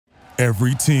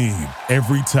Every team,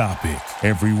 every topic,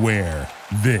 everywhere.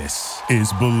 This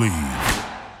is Bleav.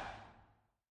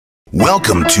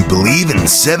 Welcome to Bleav In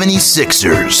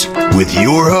 76ers with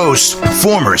your hosts,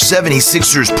 former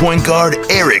 76ers point guard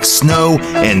Eric Snow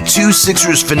and two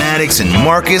Sixers fanatics in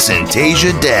Marcus and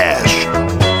Teja Dash.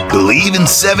 Bleav In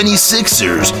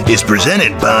 76ers is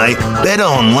presented by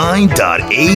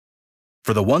BetOnline.AG.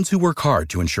 For the ones who work hard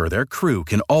to ensure their crew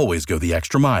can always go the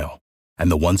extra mile,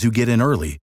 and the ones who get in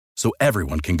early so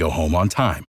everyone can go home on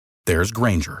time, there's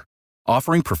Grainger,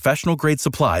 offering professional-grade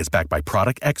supplies backed by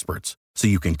product experts so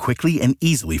you can quickly and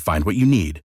easily find what you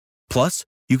need. Plus,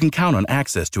 you can count on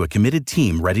access to a committed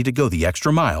team ready to go the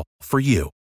extra mile for you.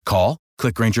 Call,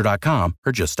 click Grainger.com,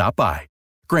 or just stop by.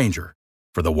 Grainger,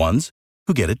 for the ones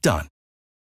who get it done.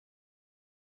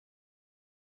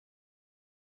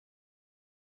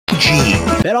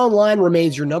 BetOnline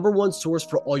remains your number one source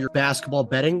for all your basketball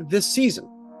betting this season.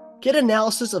 Get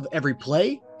analysis of every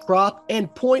play, prop,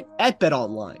 and point at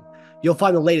BetOnline. You'll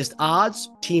find the latest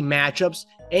odds, team matchups,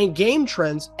 and game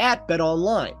trends at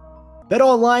BetOnline.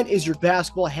 BetOnline is your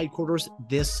basketball headquarters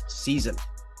this season.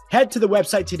 Head to the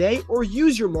website today or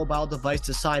use your mobile device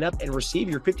to sign up and receive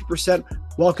your 50%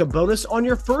 welcome bonus on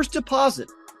your first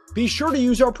deposit. Be sure to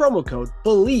use our promo code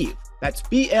BLEAV, that's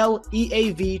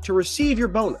BLEAV, to receive your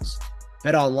bonus.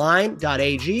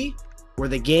 BetOnline.AG, where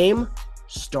the game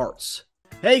starts.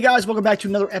 Hey guys, welcome back to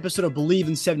another episode of Bleav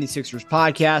In 76ers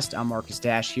podcast. I'm Marcus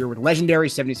Dash here with legendary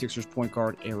 76ers point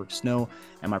guard Eric Snow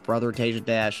and my brother Teja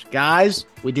Dash. Guys,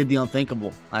 we did the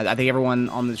unthinkable. I think everyone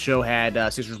on the show had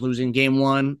Sixers losing game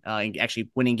one, and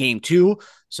actually winning game two.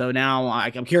 So now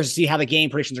I'm curious to see how the game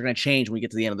predictions are going to change when we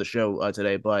get to the end of the show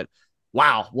today. But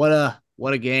wow, what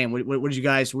a game! What were you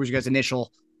guys'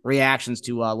 initial reactions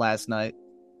to last night?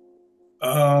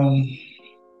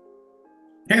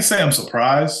 Can't say I'm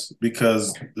surprised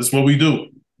because that's what we do.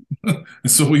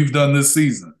 It's what we've done this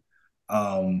season.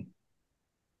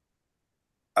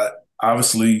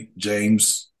 Obviously,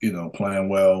 James, playing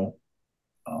well.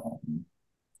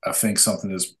 I think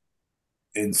something is,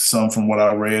 from what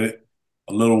I read,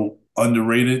 a little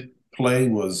underrated play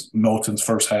was Milton's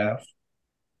first half.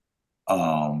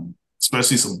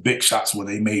 Especially some big shots when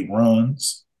they made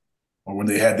runs or when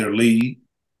they had their lead.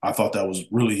 I thought that was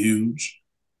really huge.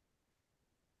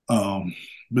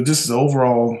 But just the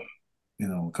overall,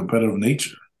 competitive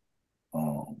nature.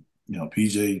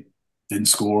 PJ didn't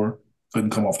score, couldn't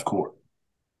come off the court.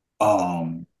 I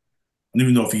don't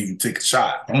even know if he even took a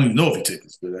shot. I don't even know if he took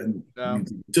it, but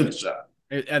he took a shot.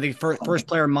 I think first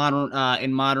player in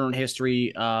modern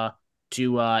history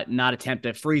to not attempt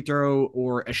a free throw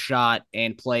or a shot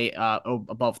and play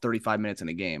above 35 minutes in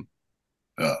a game.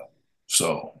 Yeah.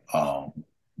 So,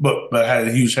 but had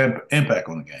a huge impact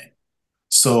on the game.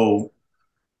 So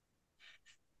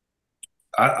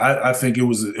I think it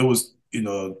was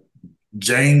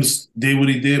James did what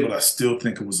he did, but I still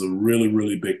think it was a really,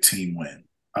 really big team win.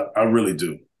 I really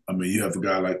do. I mean, you have a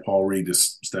guy like Paul Reed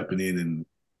just stepping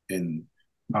in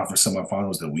conference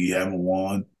semifinals that we haven't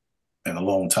won in a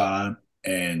long time,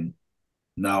 and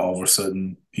now all of a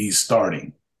sudden he's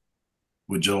starting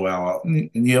with Joe out, and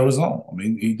he held his own. I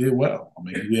mean, he did well. I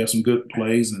mean, we had some good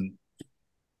plays and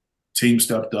team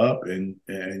stepped up and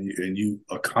you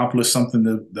accomplished something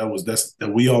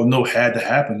that we all know had to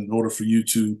happen in order for you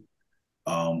to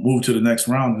move to the next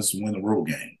round is win a road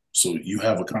game. So you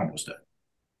have accomplished that.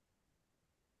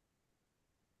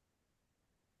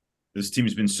 This team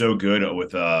has been so good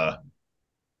with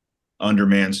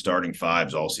undermanned starting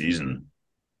fives all season.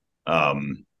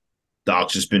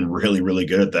 Doc's just been really, really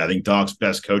good at that. I think Doc's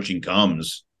best coaching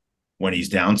comes when he's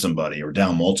down somebody or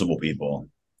down multiple people.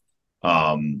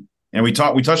 And we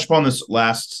touched upon this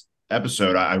last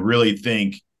episode. I really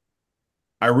think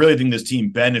this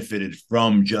team benefited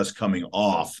from just coming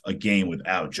off a game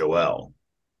without Joel.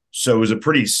 So it was a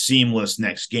pretty seamless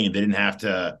next game. They didn't have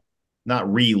to not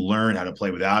relearn how to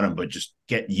play without him, but just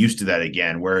get used to that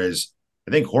again. Whereas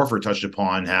I think Horford touched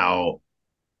upon how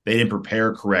they didn't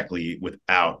prepare correctly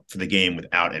for the game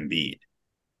without Embiid.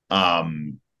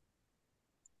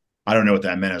 I don't know what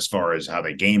that meant as far as how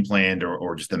they game planned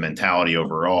or just the mentality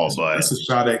overall. But that's a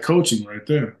shot at coaching right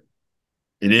there.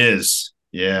 It is.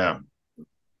 Yeah.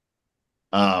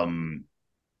 But I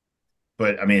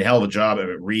mean, hell of a job.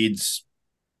 Reed's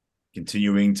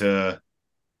continuing to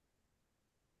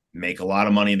make a lot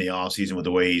of money in the offseason with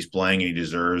the way he's playing, and he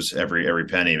deserves every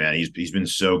penny, man. He's been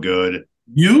so good.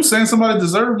 You saying somebody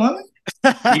deserves money?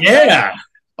 Yeah.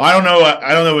 I don't know.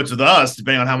 I don't know what's with us,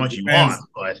 depending on how much he wants.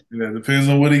 But yeah, depends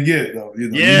on what he get, though.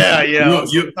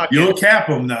 You'll cap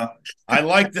him now. I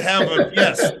like to have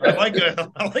I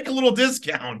like a little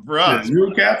discount for us. Yeah,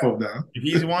 you'll cap him now. If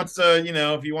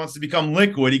he wants to become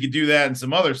liquid, he could do that in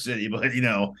some other city. But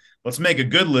let's make a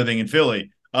good living in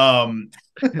Philly. No,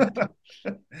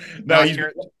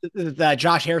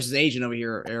 Josh Harris's agent over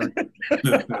here, Eric.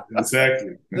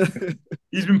 Exactly.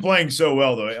 He's been playing so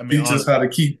well, though. I mean, teach us how to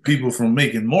keep people from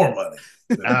making more money.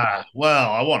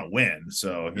 Well, I want to win,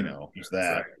 so there's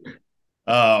that.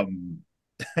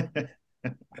 Exactly.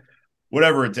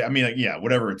 Whatever it.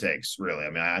 Whatever it takes, really. I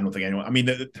mean, I don't think anyone. I mean,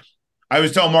 I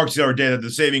was telling Mark the other day that the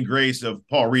saving grace of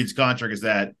Paul Reed's contract is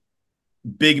that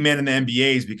big men in the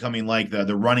NBA is becoming like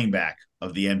the running back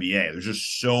of the NBA. There's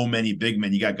just so many big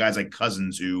men. You got guys like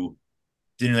Cousins who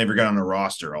didn't ever get on a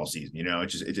roster all season.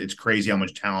 It's crazy how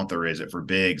much talent there is for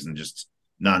bigs and just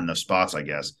not enough spots, I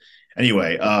guess.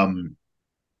 Anyway,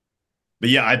 but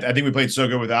yeah, I think we played so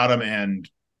good without him, and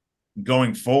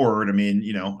going forward, I mean,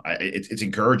 it's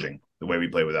encouraging the way we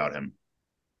play without him.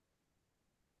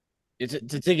 To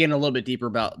dig in a little bit deeper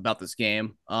about this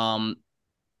game,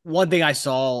 one thing I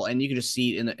saw, and you can just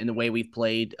see it in the way we've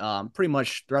played, pretty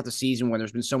much throughout the season, when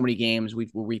there's been so many games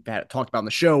we've talked about on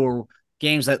the show, or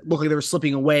games that look like they were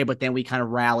slipping away, but then we kind of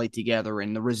rallied together,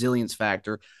 and the resilience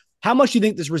factor. How much do you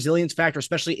think this resilience factor,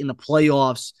 especially in the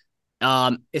playoffs,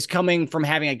 is coming from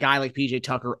having a guy like PJ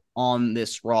Tucker on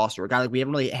this roster, a guy like we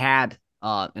haven't really had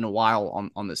in a while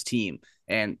on this team?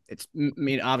 And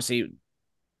obviously,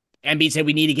 Embiid said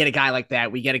we need to get a guy like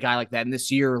that. We get a guy like that. And this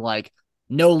year,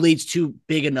 no lead's too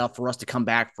big enough for us to come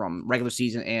back from regular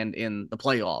season and in the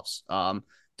playoffs.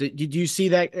 Did you see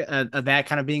that that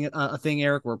kind of being a thing,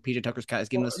 Eric, where PJ Tucker's kind of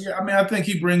giving us? Yeah, I mean, I think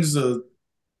he brings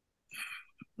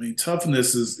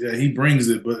toughness he brings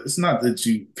it, but it's not that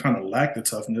you kind of lack the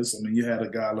toughness. I mean, you had a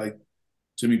guy like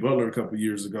Jimmy Butler a couple of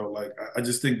years ago. I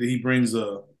just think that he brings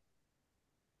a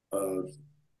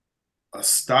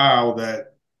style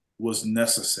that was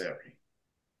necessary.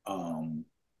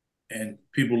 And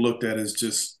people looked at it as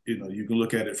just, you can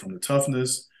look at it from the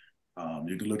toughness.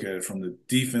 You can look at it from the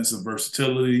defensive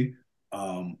versatility.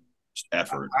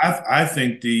 Effort. I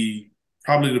think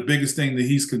probably the biggest thing that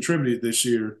he's contributed this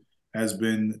year has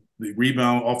been the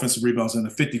offensive rebounds, and the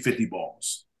 50-50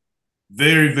 balls.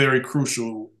 Very, very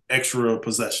crucial extra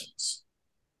possessions.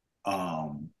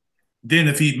 Then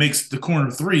if he makes the corner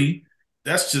three,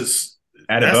 that's just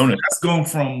added bonus.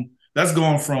 That's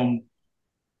going from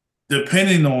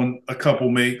depending on a couple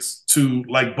makes to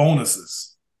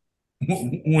bonuses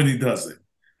when he does it.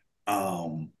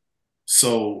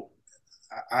 So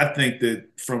I think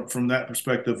that from that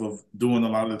perspective of doing a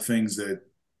lot of the things that,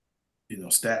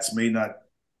 stats may not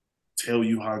tell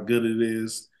you how good it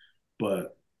is,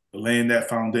 but laying that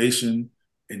foundation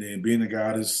and then being a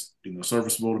guy that's,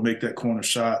 serviceable to make that corner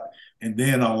shot, and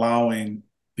then allowing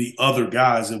the other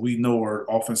guys that we know are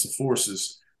offensive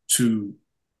forces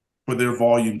for their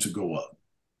volume to go up.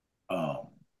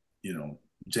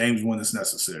 James when it's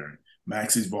necessary.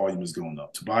 Maxi's volume is going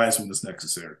up. Tobias when it's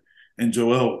necessary. And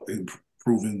Joel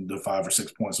improving the 5 or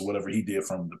 6 points or whatever he did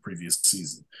from the previous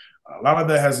season. A lot of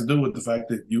that has to do with the fact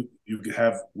that you could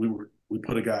have we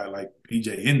put a guy like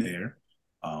PJ in there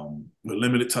with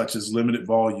limited touches, limited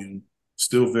volume,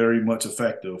 still very much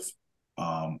effective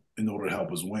in order to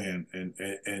help us win, and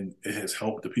it has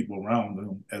helped the people around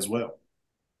them as well.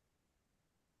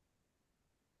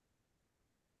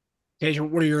 Teja,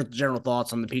 what are your general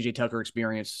thoughts on the PJ Tucker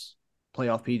experience,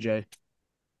 playoff PJ?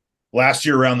 Last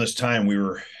year around this time, we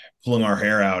were pulling our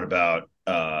hair out about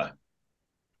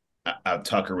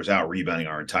Tucker was out rebounding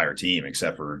our entire team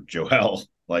except for Joel.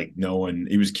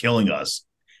 He was killing us.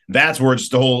 That's where it's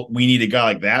the whole we need a guy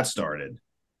like that started.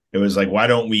 It was why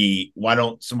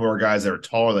don't some of our guys that are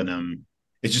taller than him,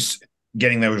 it's just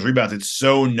getting those rebounds. It's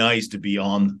so nice to be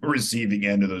on the receiving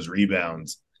end of those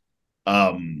rebounds.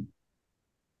 You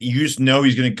just know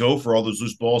he's going to go for all those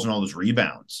loose balls and all those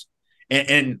rebounds.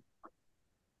 And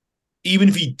even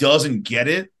if he doesn't get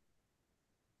it,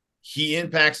 he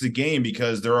impacts the game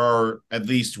because there are at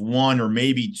least one or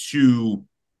maybe two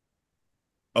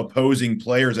opposing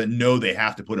players that know they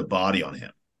have to put a body on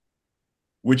him.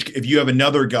 Which, if you have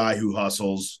another guy who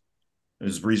hustles,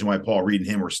 there's the reason why Paul Reed and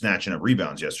him were snatching up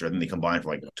rebounds yesterday. I think they combined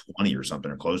for 20 or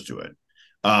something or close to it.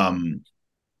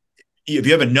 If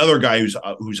you have another guy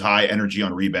who's high energy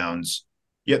on rebounds,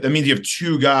 that means you have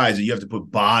two guys that you have to put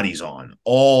bodies on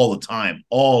all the time,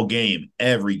 all game,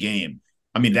 every game.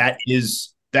 I mean,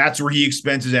 that's where he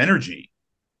expends his energy.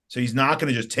 So he's not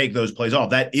going to just take those plays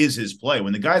off. That is his play.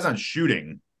 When the guy's not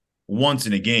shooting once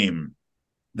in a game,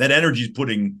 that energy is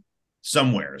putting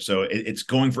somewhere. So it's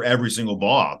going for every single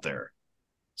ball out there.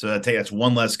 So that's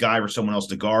one less guy for someone else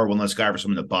to guard, one less guy for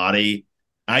someone to body.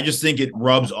 I just think it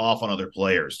rubs off on other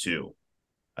players too.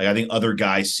 Like, I think other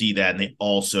guys see that and they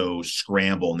also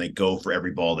scramble and they go for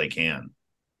every ball they can.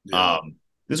 Yeah.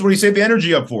 This is what you save the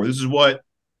energy up for. This is what,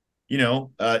 this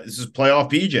is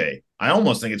playoff PJ. I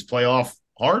almost think it's playoff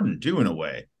Harden too, in a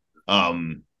way.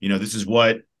 This is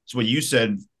what you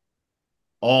said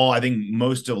I think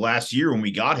most of last year when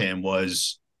we got him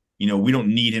was, we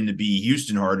don't need him to be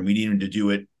Houston Harden. We need him to do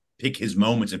it, pick his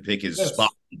moments and pick his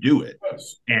spot to do it.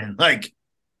 Yes. And like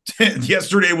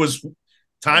yesterday was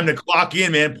time to clock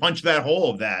in, man, punch that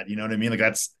hole of that. You know what I mean? Like,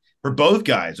 that's for both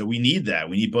guys. So we need that.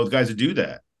 We need both guys to do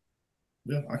that.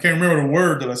 Yeah, I can't remember the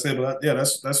word that I said, but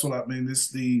that's what I mean. This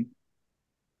the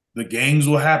games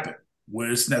will happen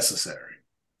where it's necessary.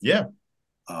 Yeah.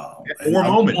 Or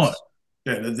moments.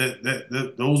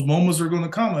 Those moments are going to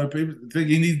come. I think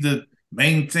you need to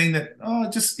maintain that.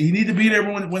 You need to be there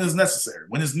when it's necessary,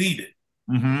 when it's needed.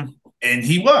 Mm-hmm. And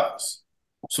he was.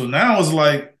 So now it's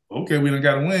like, okay, we done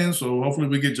got to win. So hopefully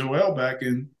we get Joel back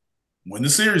and win the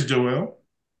series, Joel.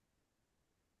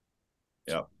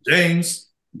 Yeah. James,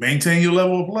 maintain your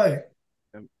level of play.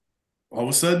 Yep. All of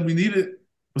a sudden we needed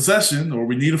possession, or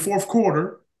we need a fourth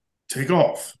quarter, take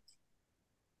off.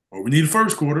 Or we need a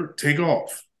first quarter, take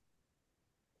off.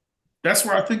 That's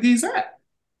where I think he's at.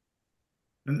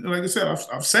 And like I said,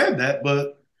 I've said that,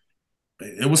 but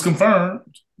it was confirmed.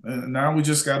 And now we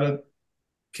just got to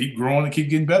keep growing and keep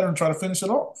getting better and try to finish it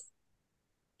off.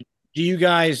 Do you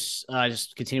guys,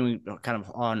 just continuing kind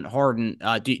of on Harden,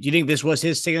 do you think this was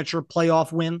his signature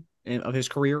playoff win of his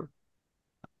career?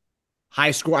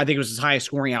 High score. I think it was his highest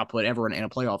scoring output ever in a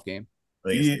playoff game. I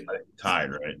think it's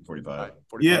tied, right? 45.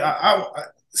 Yeah, I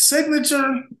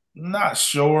signature, not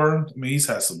sure. I mean, he's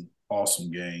had some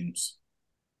awesome games.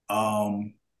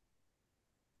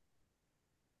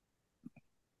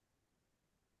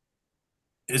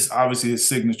 It's obviously his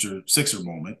signature Sixer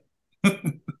moment.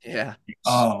 Yeah.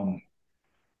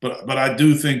 But I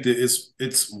do think that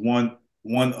it's one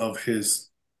of his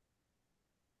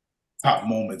top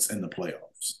moments in the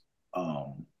playoffs.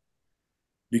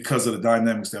 Because of the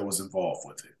dynamics that was involved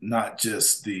with it. Not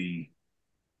just the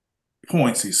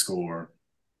points he scored,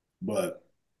 but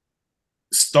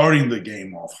starting the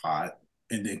game off hot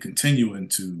and then continuing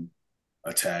to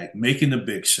attack, making the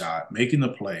big shot, making the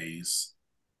plays.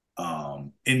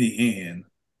 In the end,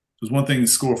 it was one thing to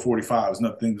score 45, it's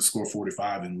another thing to score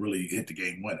 45 and really hit the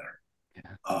game winner.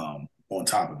 Yeah. On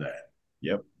top of that.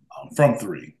 Yep. From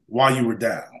three, while you were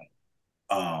down.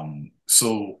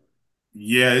 So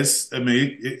yeah,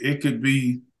 it could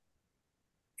be,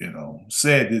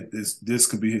 said that this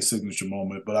could be his signature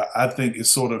moment, but I think it's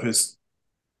sort of his.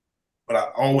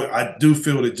 But I do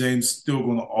feel that James is still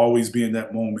going to always be in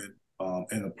that moment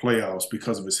in the playoffs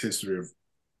because of his history of.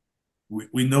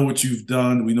 We know what you've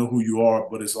done, we know who you are,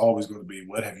 but it's always going to be,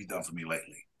 what have you done for me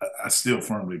lately? I still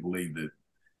firmly believe that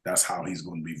that's how he's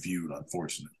going to be viewed,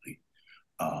 unfortunately.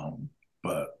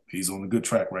 But he's on a good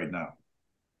track right now.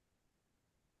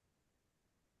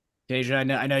 Teja,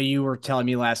 I know you were telling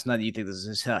me last night that you think this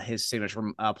is his signature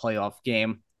playoff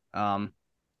game. What are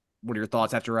your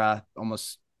thoughts after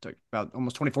almost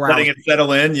 24 hours? Letting it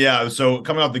settle in, yeah. So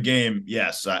coming off the game,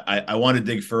 yes, I want to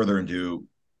dig further into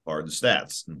the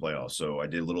stats in the playoffs. So I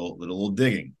did a little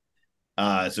digging.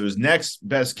 So his next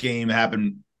best game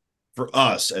happened for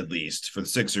us, at least for the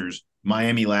Sixers.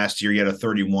 Miami last year, he had a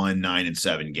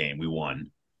 31-9-7 game. We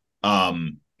won.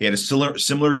 He had a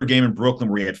similar game in Brooklyn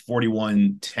where he had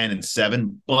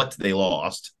 41-10-7, but they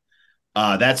lost.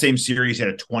 That same series had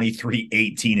a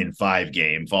 23-18-5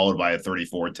 game, followed by a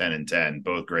 34-10-10,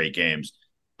 both great games.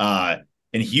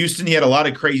 In Houston, he had a lot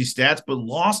of crazy stats, but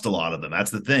lost a lot of them.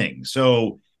 That's the thing.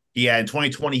 So he had in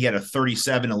 2020, he had a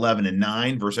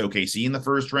 37-11-9 versus OKC in the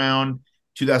first round.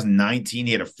 2019,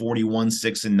 he had a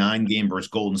 41-6-9 game versus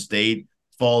Golden State,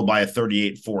 followed by a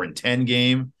 38-4-10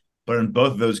 game. But in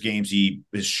both of those games,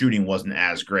 his shooting wasn't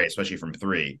as great, especially from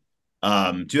three.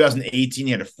 2018,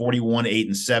 he had a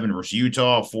 41-8-7 versus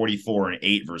Utah,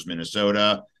 44-8 versus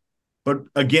Minnesota. But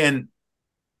again,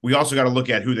 we also got to look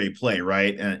at who they play,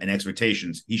 right? And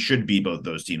expectations. He should beat both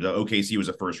those teams. OKC was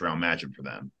a first-round matchup for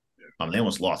them. They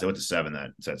almost lost. They went to 7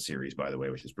 that series, by the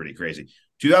way, which is pretty crazy.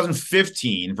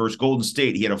 2015 versus Golden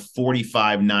State, he had a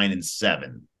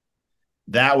 45-9-7.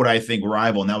 That would, I think,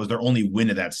 rival, and that was their only win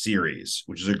of that series,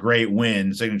 which is a great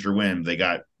win, signature win. They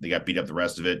got beat up the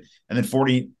rest of it. And then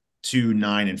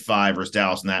 42-9-5 versus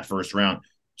Dallas in that first round.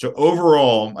 So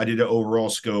overall, I did an overall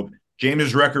scope.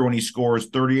 James' record when he scores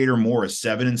 38 or more is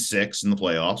 7-6 in the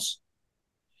playoffs.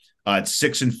 It's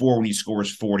 6-4 when he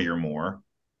scores 40 or more.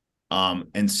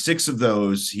 And 6 of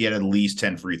those, he had at least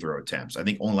 10 free throw attempts. I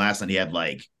think only last night he had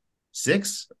like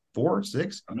 4,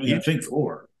 6. I mean, I think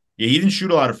 4. Yeah, he didn't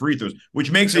shoot a lot of free throws,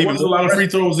 which makes it wasn't a lot of free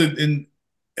throws in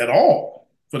at all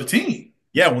for the team.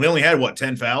 Yeah, well, they only had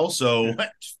 10 fouls. So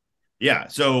yeah,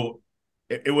 so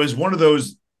it was one of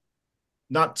those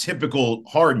not typical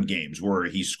Harden games where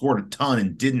he scored a ton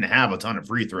and didn't have a ton of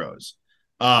free throws.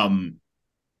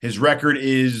 His record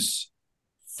is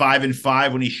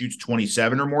 5-5 when he shoots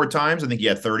 27 or more times. I think he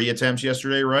had 30 attempts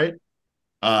yesterday, right?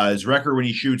 His record when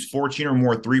he shoots 14 or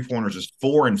more three-pointers is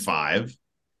 4-5.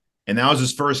 And that was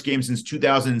his first game since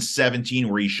 2017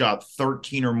 where he shot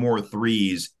 13 or more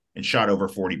threes and shot over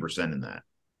 40% in that.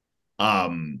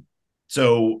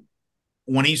 So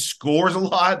when he scores a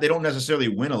lot, they don't necessarily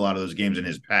win a lot of those games in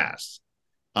his past.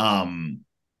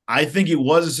 I think it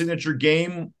was a signature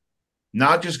game,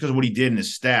 not just because of what he did in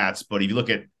his stats, but if you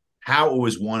look at how it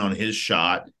was won on his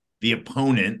shot, the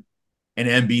opponent, and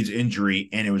Embiid's injury,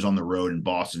 and it was on the road in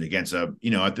Boston against at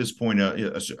this point,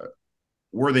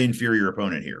 we're the inferior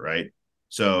opponent here, right?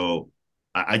 So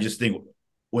I just think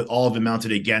with all of it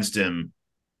mounted against him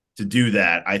to do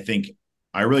that, I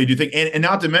really do think, and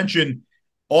not to mention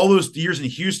all those years in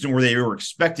Houston where they were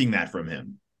expecting that from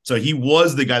him. So he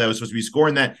was the guy that was supposed to be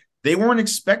scoring that. They weren't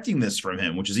expecting this from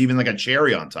him, which is even like a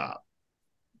cherry on top.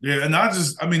 Yeah, and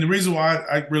the reason why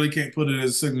I really can't put it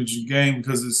as a signature game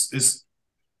because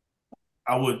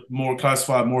I would more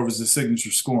classify it more as a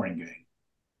signature scoring game.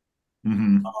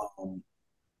 Mm-hmm.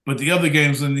 But the other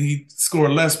games when he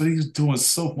scored less, but he was doing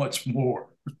so much more.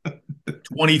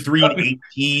 23 and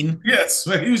 18. Yes,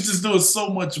 man, he was just doing so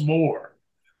much more.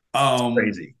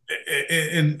 Crazy.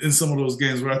 In some of those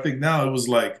games where I think now it was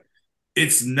like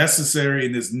it's necessary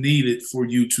and it's needed for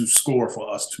you to score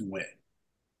for us to win.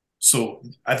 So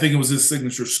I think it was his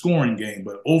signature scoring game,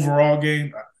 but overall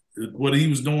game, what he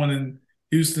was doing in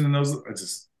Houston and those,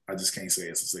 I just can't say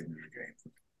it's a signature game.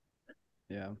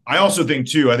 Yeah, I also think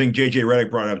too. I think JJ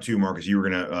Redick brought it up too, Marcus. You were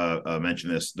going to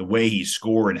mention this: the way he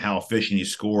scored and how efficient he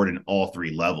scored in all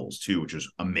 3 levels too, which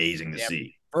was amazing to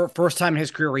see. First time in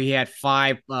his career where he had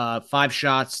 5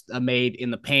 shots made in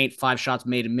the paint, 5 shots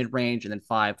made in mid range, and then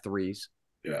 5 threes.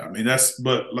 Yeah, I mean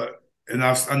and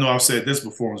I know I've said this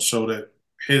before on the show that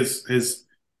his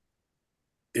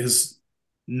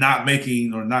not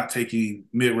making or not taking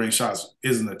mid range shots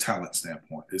isn't a talent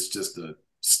standpoint. It's just a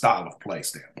style of play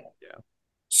standpoint.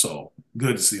 So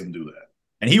good to see him do that.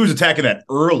 And he was attacking that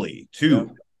early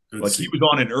too. Yeah, like he was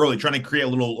on it early, trying to create a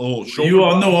little shoulder. You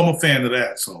all know I'm a fan of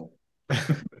that. So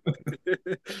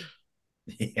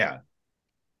yeah.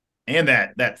 And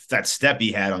that step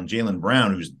he had on Jaylen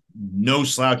Brown, who's no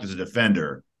slouch as a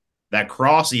defender, that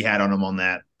cross he had on him on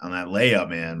that layup,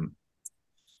 man.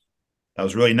 That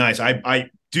was really nice. I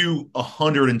do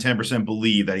 110%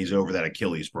 believe that he's over that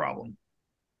Achilles problem.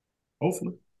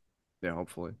 Hopefully. Yeah,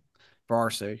 hopefully. For our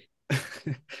sake.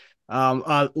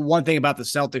 One thing about the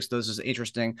Celtics, though, this is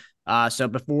interesting. So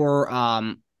before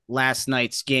last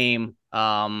night's game,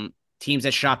 teams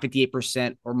that shot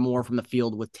 58% or more from the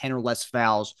field with 10 or less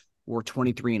fouls were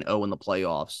 23-0 in the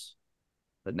playoffs.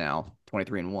 But now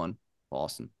 23-1,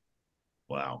 Boston.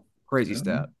 Wow. Crazy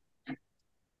stat.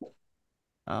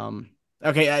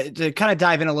 Okay, to kind of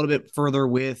dive in a little bit further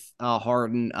with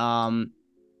Harden.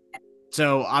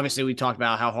 So obviously we talked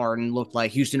about how Harden looked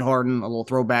like Houston Harden, a little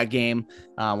throwback game,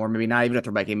 or maybe not even a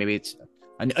throwback game. Maybe it's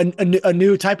a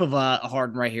new type of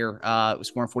Harden right here,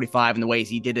 scoring 45 in the ways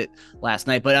he did it last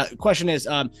night. But question is,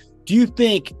 do you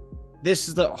think this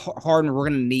is the Harden we're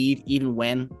going to need even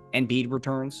when Embiid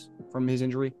returns from his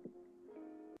injury?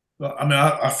 Well, I mean,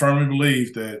 I firmly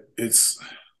believe that it's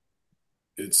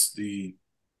the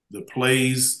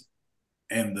plays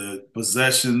and the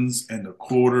possessions and the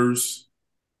quarters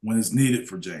when it's needed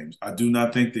for James. I do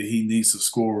not think that he needs to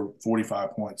score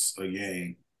 45 points a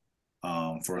game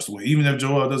for us to win. Even if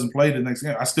Joel doesn't play the next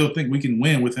game, I still think we can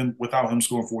win without him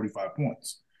scoring 45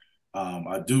 points.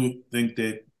 I do think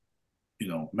that,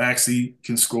 Maxey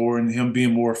can score and him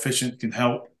being more efficient can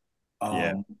help.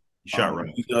 Shot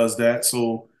right. He does that.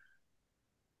 So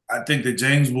I think that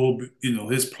James will,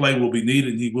 his play will be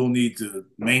needed. He will need to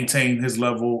maintain his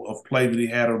level of play that he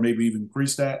had or maybe even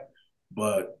increase that.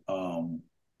 But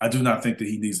I do not think that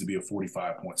he needs to be a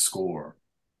 45-point scorer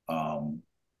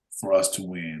for us to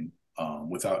win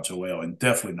without Joel, and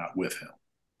definitely not with him.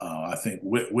 I think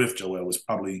with Joel is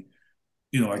probably,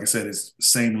 like I said, it's the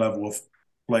same level of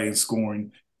play and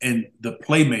scoring, and the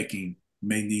playmaking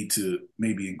may need to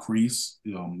maybe increase,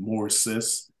 more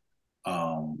assists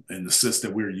and assists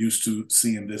that we're used to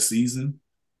seeing this season.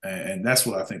 And that's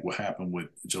what I think will happen with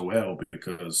Joel,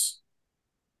 because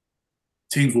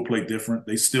teams will play different.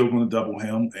 They still going to double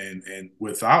him, and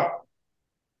without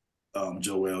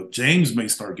Joel, James may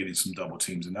start getting some double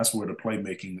teams, and that's where the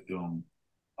playmaking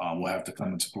will have to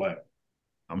come into play.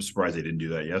 I'm surprised they didn't do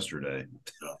that yesterday.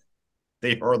 Yeah.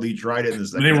 They hardly tried it in the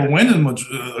second. They were winning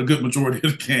a good majority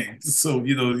of the games, so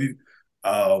you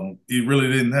really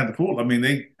didn't have to pull. I mean,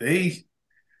 they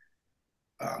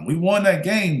we won that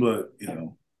game, but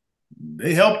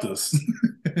they helped us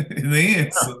in the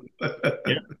end. So.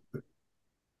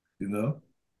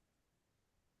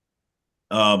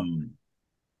 Yeah.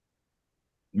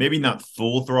 Maybe not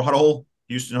full throttle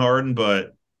Houston Harden,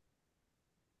 but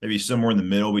maybe somewhere in the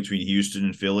middle between Houston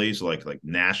and Philly, so like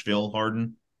Nashville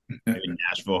Harden. Maybe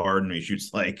Nashville Harden, he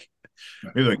shoots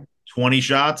maybe 20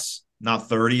 shots, not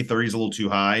 30. 30 is a little too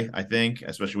high, I think,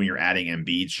 especially when you're adding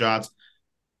Embiid shots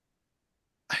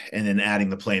and then adding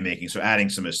the playmaking, so adding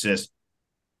some assists.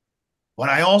 But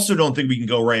I also don't think we can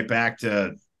go right back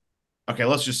to, okay,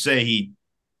 let's just say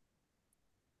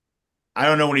I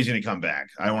don't know when he's going to come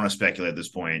back. I don't want to speculate at this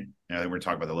point. I think we're going to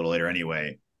talk about that a little later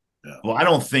anyway. Yeah. Well, I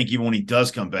don't think even when he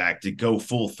does come back to go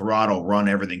full throttle, run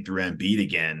everything through Embiid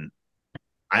again.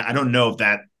 I don't know if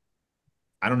that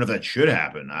should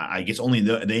happen. I guess only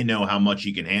they know how much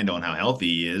he can handle and how healthy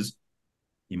he is.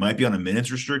 He might be on a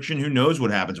minutes restriction. Who knows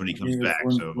what happens when he comes back?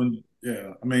 And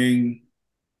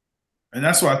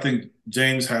that's why I think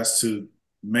James has to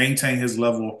maintain his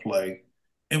level of play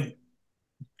and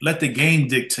let the game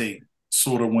dictate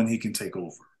sort of when he can take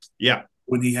over. Yeah,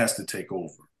 when he has to take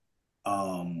over.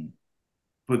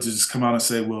 But to just come out and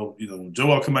say, well,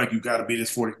 Joel, come back, you got to beat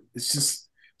this 40. It's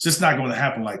just not going to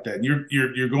happen like that. And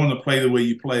you're going to play the way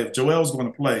you play. If Joel's going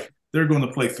to play, they're going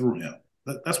to play through him.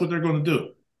 That's what they're going to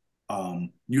do.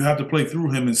 You have to play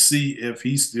through him and see if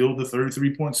he's still the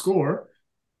 33-point scorer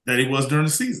that he was during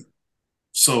the season.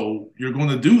 So you're going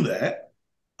to do that.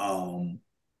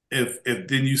 If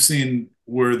then you've seen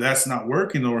where that's not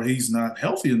working or he's not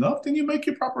healthy enough, then you make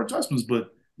your proper adjustments. But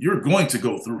you're going to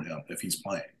go through him if he's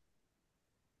playing.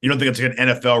 You don't think it's like an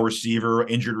NFL receiver,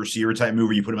 injured receiver type move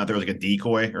where you put him out there as like a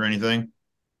decoy or anything?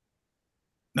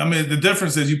 I mean, the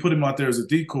difference is you put him out there as a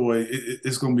decoy,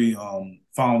 it's going to be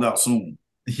found out soon.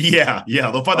 Yeah.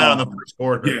 They'll find out in the first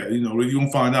quarter. Yeah, you're going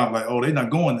to find out they're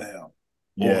not going to him.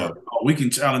 Yeah. Or we can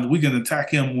attack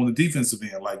him on the defensive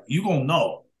end. You're going to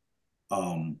know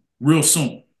real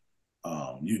soon.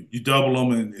 You double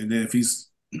him, and then if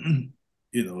he's,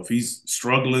 if he's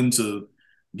struggling to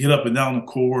get up and down the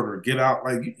court or get out,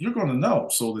 you're going to know.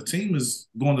 So the team is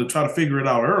going to try to figure it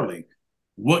out early.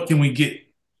 What can we get?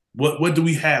 What do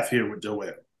we have here with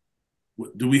Joel?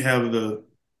 Do we have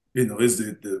is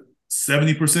it the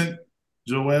 70%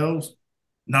 Joels,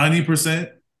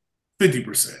 90%,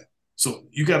 50%? So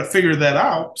you got to figure that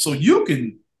out so you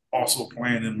can also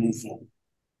plan and move forward.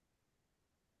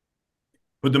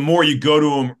 But the more you go to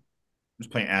him,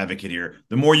 just playing advocate here,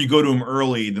 the more you go to him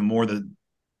early, the more the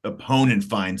opponent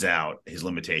finds out his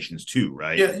limitations too,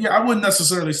 right? Yeah. I wouldn't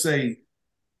necessarily say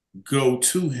go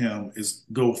to him, is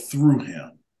go through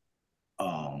him.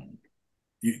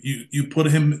 You put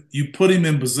him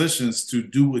in positions to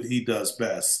do what he does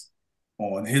best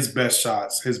on his best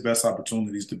shots, his best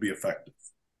opportunities to be effective.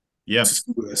 Yeah.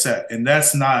 And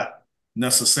that's not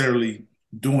necessarily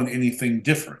doing anything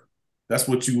different. That's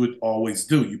what you would always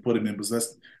do. You put him in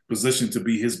position to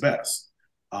be his best.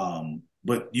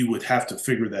 But you would have to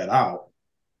figure that out.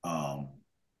 I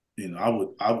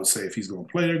would say if he's going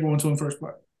to play, they're going to him first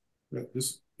play.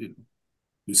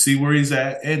 You see where he's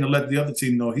at, and to let the other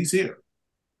team know he's here.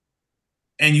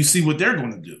 And you see what they're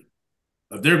going to do.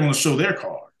 If they're going to show their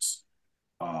cards,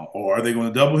 or are they going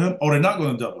to double him? Oh, they're not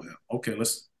going to double him. Okay,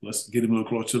 let's get him a little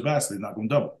closer to the basket. They're not going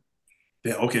to double.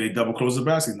 Then they double close the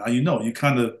basket. Now you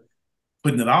kind of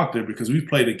putting it out there because we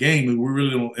played a game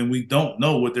and we don't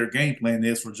know what their game plan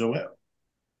is for Joel.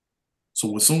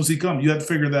 So as soon as he comes, you have to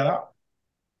figure that out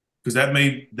because that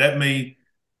may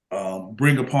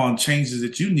bring upon changes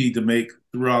that you need to make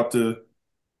throughout the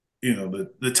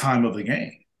time of the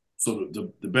game. So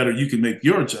the better you can make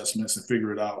your adjustments and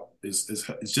figure it out is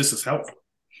just as helpful.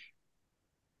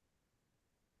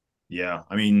 Yeah,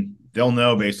 I mean they'll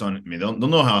know based on. They'll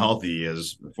know how healthy he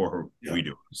is before we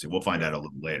do. So we'll find out a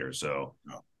little later. So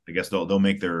I guess they'll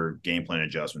make their game plan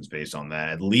adjustments based on that.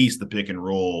 At least the pick and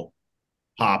roll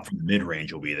pop from the mid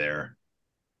range will be there.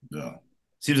 Yeah,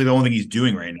 seems like the only thing he's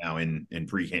doing right now in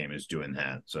pregame is doing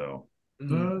that. So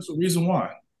that's the reason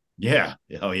why. Yeah,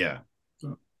 hell yeah.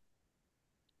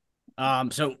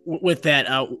 So with that,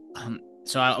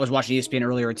 So I was watching ESPN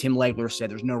earlier. Tim Legler said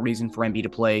there's no reason for Embiid to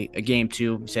play a game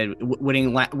 2. He said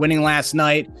winning last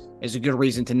night is a good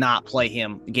reason to not play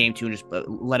him in game 2 and just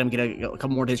let him get a couple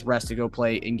more days rest to go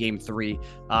play in game 3.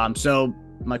 So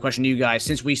my question to you guys,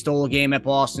 since we stole a game at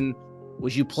Boston,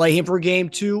 would you play him for game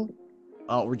 2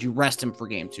 or would you rest him for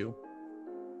game 2?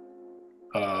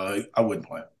 I wouldn't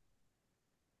play him.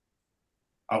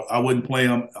 I wouldn't play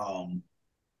him.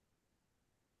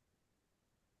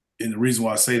 And the reason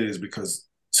why I say that is because,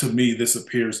 to me, this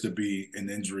appears to be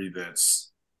an injury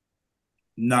that's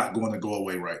not going to go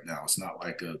away right now. It's not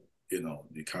like you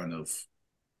kind of,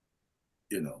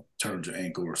 turned your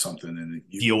ankle or something and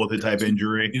you deal with the type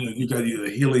injury. You got a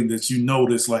healing that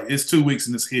that's like it's 2 weeks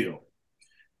and it's healed.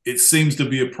 It seems to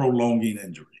be a prolonging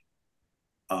injury,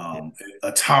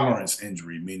 a tolerance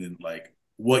injury, meaning like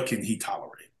what can he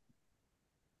tolerate?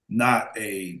 Not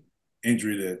a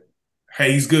injury that,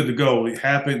 hey, he's good to go. It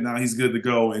happened. Now he's good to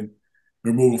go. And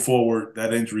we're moving forward.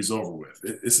 That injury's over with.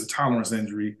 It's a tolerance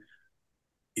injury.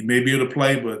 He may be able to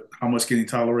play, but how much can he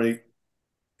tolerate?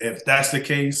 If that's the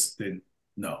case, then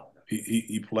no.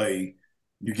 He play.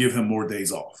 You give him more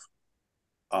days off.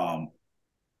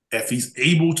 If he's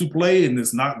able to play and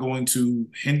it's not going to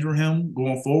hinder him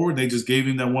going forward, they just gave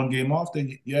him that 1 game off,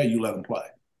 then yeah, you let him play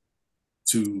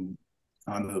to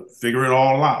kind of figure it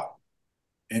all out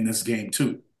in this game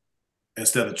 2.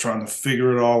 Instead of trying to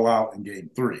figure it all out in game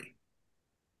 3.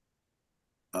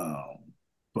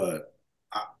 But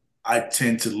I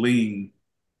tend to lean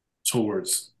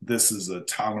towards this is a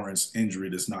tolerance injury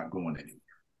that's not going anywhere.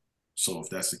 So if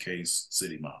that's the case,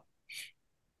 sit him out.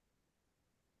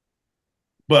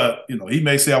 But, he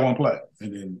may say, I want to play.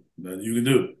 And then nothing you can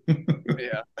do.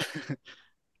 Yeah.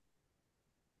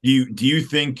 Do you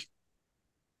think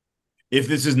if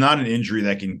this is not an injury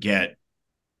that can get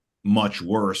much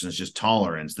worse and it's just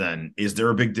tolerance, then is there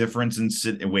a big difference in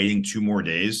waiting 2 more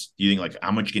days? Do you think, like,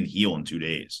 how much can heal in 2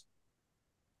 days?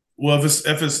 Well,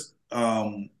 if it's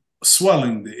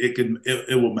swelling,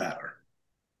 it will matter.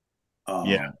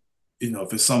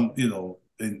 If it's some in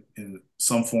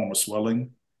some form of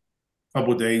swelling, a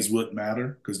couple of days wouldn't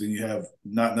matter because then you have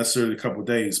not necessarily a couple of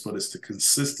days, but it's the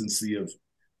consistency of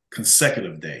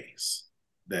consecutive days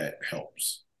that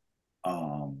helps.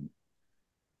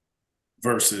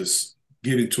 Versus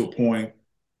getting to a point,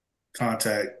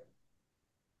 contact,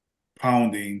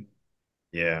 pounding,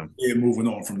 and moving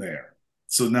on from there.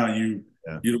 So now you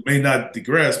may not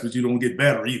digress, but you don't get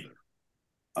better either.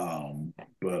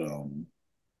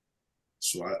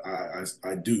 So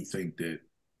I do think that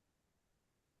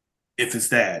if it's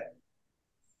that,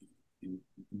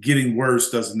 getting worse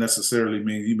doesn't necessarily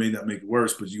mean you may not make it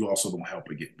worse, but you also don't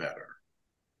help it get better.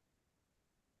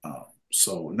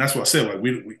 And that's what I said. Like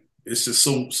we it's just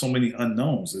so many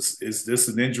unknowns. Is this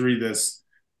an injury that's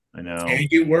can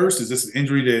get worse? Is this an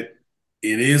injury that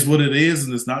it is what it is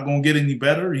and it's not going to get any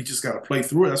better? You just got to play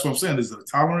through it. That's what I'm saying. Is it a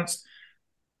tolerance?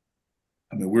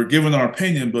 I mean, we're giving our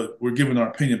opinion, but we're giving our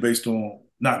opinion based on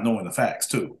not knowing the facts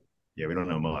too. Yeah, we don't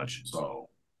know much. So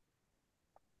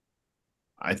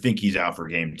I think he's out for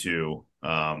game 2.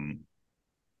 I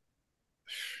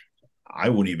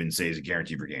wouldn't even say he's a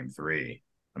guarantee for game 3.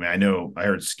 I mean, I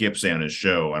heard Skip say on his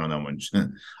show, I don't know much,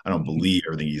 I don't believe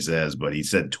everything he says, but he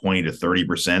said 20 to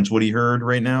 30% is what he heard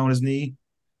right now in his knee.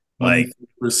 Like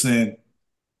 20%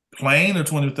 playing or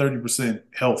 20 to 30%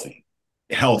 healthy?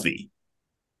 Healthy.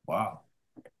 Wow.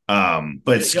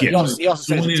 But Skip. He also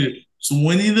said 20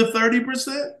 to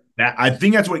 30%? I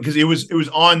think that's what, because it was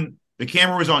on, the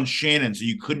camera was on Shannon, so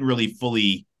you couldn't really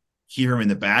fully hear him in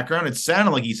the background. It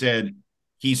sounded like he said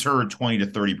he's heard 20 to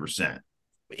 30%.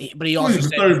 But he also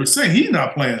said 30%. He's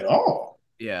not playing at all.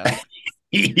 Yeah.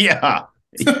 Yeah.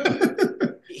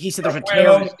 He said there's a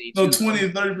tear in his knee. No, 20 to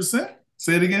 30%.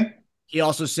 Say it again. He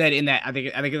also said in that, I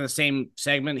think in the same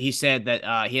segment, he said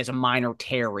that he has a minor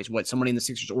tear, is what somebody in the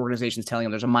Sixers organization is telling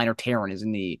him. There's a minor tear in his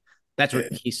knee. That's what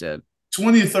he said.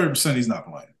 20 to 30%, he's not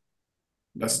playing.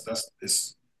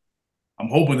 I'm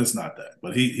hoping it's not that,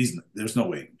 but he's there's no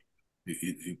way.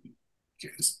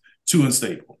 It's too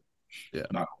unstable.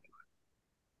 Yeah.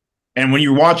 And when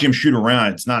you watch him shoot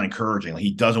around, it's not encouraging. Like,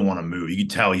 he doesn't want to move. You can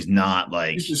tell he's not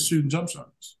like he's just shooting jump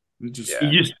shots. And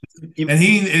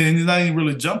he's not even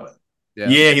really jumping. Yeah,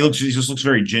 he just looks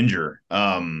very ginger.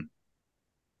 I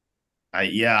hope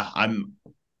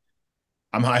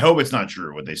it's not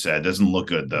true what they said. It doesn't look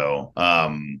good though. I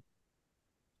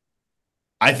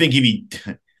think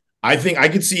I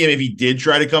could see him if he did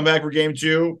try to come back for game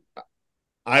 2.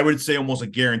 I would say almost a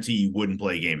guarantee he wouldn't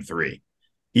play game 3.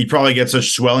 He'd probably get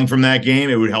such swelling from that game.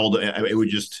 It would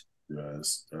just.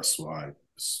 Yes, that's why.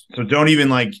 So don't even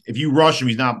if you rush him,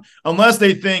 he's not, unless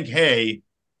they think, hey,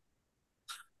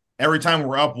 every time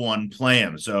we're up one, play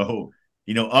him. So,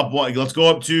 up one, let's go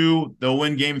up 2. They'll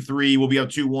win game 3. We'll be up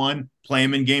 2-1. Play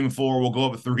him in game 4. We'll go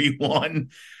up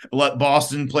 3-1. Let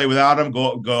Boston play without him.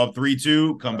 Go up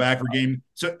 3-2. Come back for game.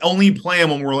 So only play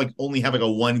him when we're only have a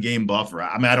 1-game buffer.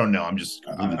 I mean, I don't know. I'm just.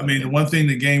 The one thing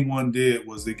that game 1 did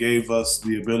was it gave us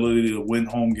the ability to win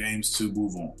home games to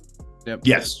move on. Yep.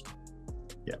 Yes.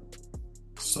 Yeah.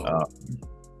 So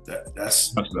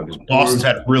that's Boston's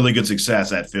had really good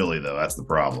success at Philly, though. That's the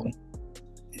problem.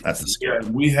 That's the scare.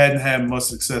 We hadn't had much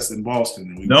success in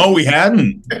Boston. We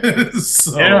hadn't.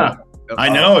 So, yeah, I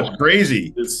know. It's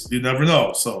crazy. You never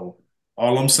know. So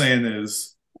all I'm saying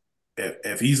is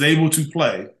if he's able to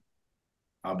play,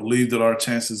 I believe that our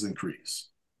chances increase.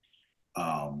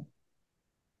 And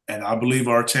I believe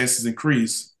our chances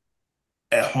increase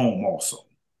at home also.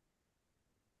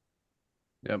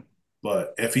 Yep.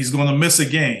 But if he's going to miss a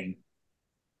game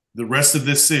the rest of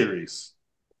this series,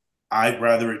 I'd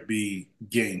rather it be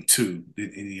game 2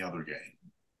 than any other game.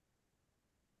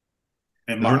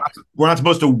 And we're not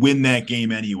supposed to win that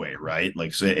game anyway, right?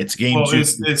 So it's game 2.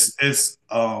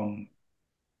 And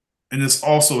it's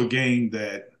also a game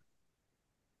that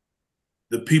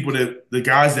the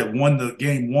guys that won the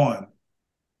game 1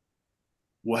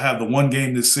 will have the one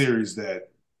game this series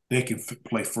that they can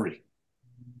play free.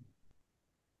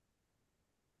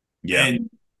 Yeah. And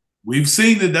we've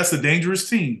seen that that's a dangerous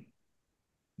team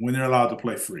when they're allowed to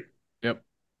play free. Yep.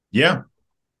 Yeah.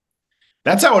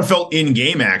 That's how it felt in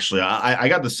game, actually. I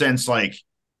got the sense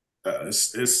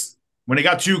it's when it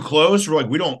got too close, we're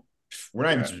not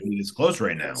even this close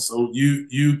right now. So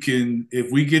you can,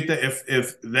 if we get that,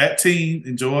 if that team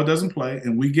and Joel doesn't play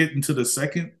and we get into the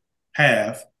second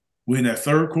half, we in that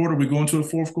third quarter, we go into the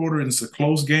fourth quarter and it's a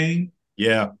close game.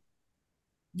 Yeah.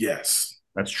 Yes.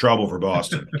 That's trouble for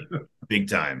Boston. Big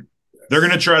time. They're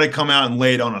going to try to come out and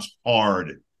lay it on us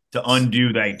hard to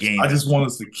undo that game. I just want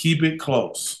us to keep it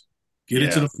close. Get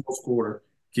it to the fourth quarter.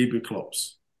 Keep it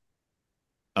close.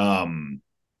 Do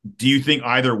you think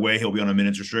either way he'll be on a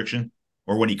minutes restriction?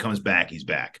 Or when he comes back, he's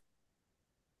back?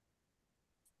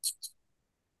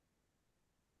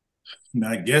 Now,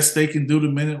 I guess they can do the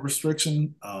minute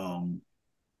restriction.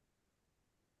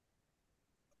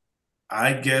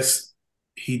 I guess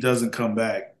he doesn't come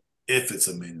back if it's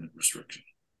a minute restriction.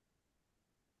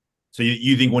 So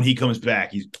you think when he comes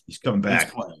back, he's coming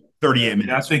back 38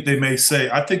 minutes?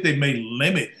 I think they may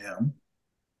limit him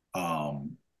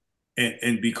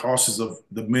and be cautious of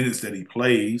the minutes that he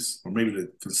plays, or maybe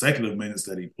the consecutive minutes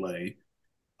that he played.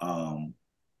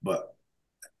 But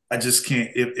I just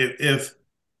can't. If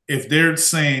they're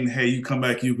saying, "Hey, you come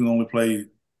back, you can only play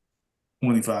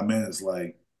 25 minutes,"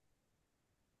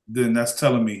 then that's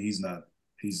telling me he's not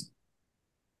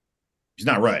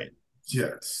right.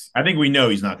 Yes, I think we know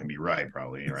he's not going to be right.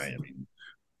 Probably right. I mean,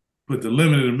 put the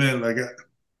limited minute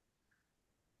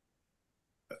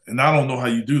and I don't know how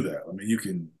you do that. I mean, you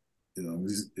can.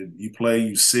 You play,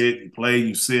 you sit, you play,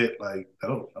 you sit. I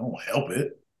don't help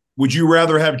it. Would you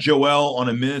rather have Joel on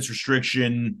a minutes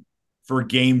restriction for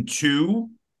game 2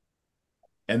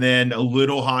 and then a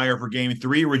little higher for game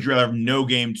 3, or would you rather have no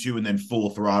game 2 and then full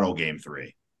throttle game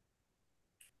 3?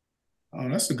 Oh,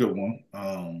 that's a good one.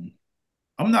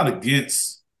 I'm not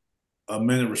against a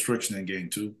minute restriction in game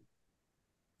 2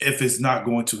 if it's not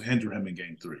going to hinder him in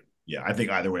game 3. Yeah, I think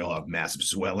either way he'll have massive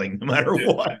swelling no matter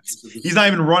what. He's not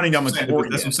even running down the court.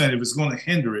 That's what I'm saying. If it's going to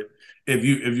hinder it, if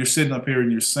you're sitting up here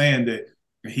and you're saying that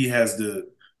he has the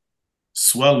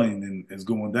swelling and is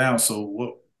going down,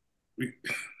 and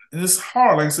it's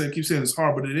hard. Like I said, I keep saying it's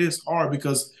hard, but it is hard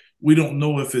because we don't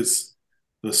know if it's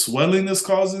the swelling that's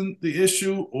causing the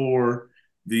issue or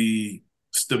the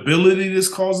stability that's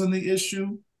causing the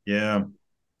issue. Yeah.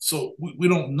 So we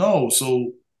don't know.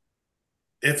 So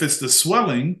if it's the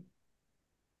swelling,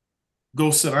 go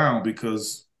sit down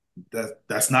because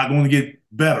that's not going to get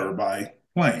better by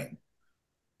playing.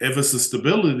 If it's the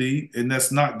stability and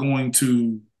that's not going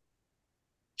to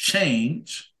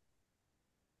change,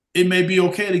 it may be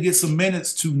okay to get some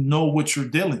minutes to know what you're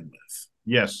dealing with.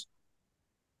 Yes.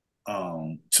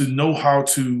 To know how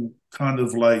to kind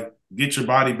of get your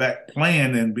body back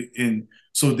playing and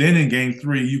so then in game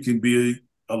 3 you can be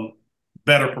a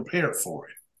better prepared for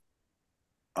it.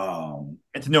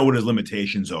 And to know what his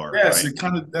limitations are. Yes, right?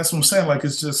 That's what I'm saying.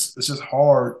 It's just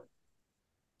hard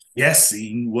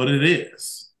guessing what it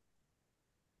is.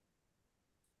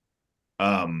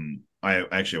 I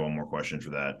actually have one more question for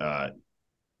that.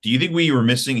 Do you think we were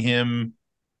missing him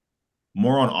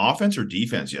more on offense or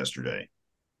defense yesterday?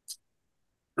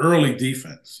 Early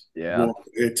defense. Yeah. Well,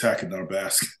 attacking our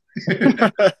basket.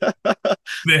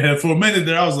 Man, for a minute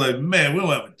there, I was like, man, we don't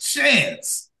have a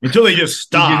chance. until they just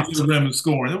stopped. Getting to the rim and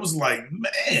scoring. It was like,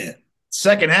 man.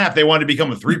 Second half, they wanted to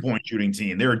become a 3-point shooting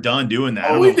team. They were done doing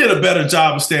that. We did a better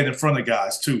job of staying in front of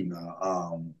guys too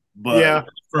now. But yeah,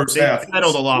 first they half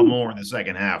settled a lot more in the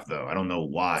second half, though. I don't know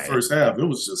why. The first half, it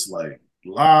was just like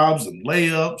lobs and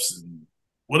layups and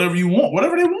whatever you want,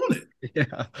 whatever they wanted.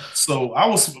 Yeah. So I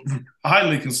was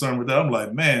highly concerned with that. I'm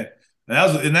like, man,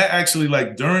 and that actually,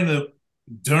 like, during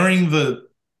the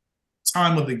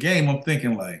time of the game, I'm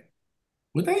thinking, like,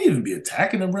 would they even be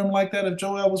attacking the rim like that if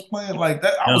Joel was playing like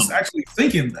that? I was actually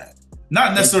thinking that.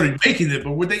 Not necessarily making it,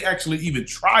 but would they actually even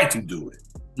try to do it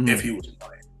if he was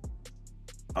playing?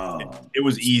 It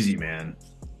was easy, man.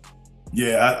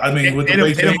 Yeah, I mean, with the and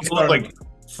way it James looked started, like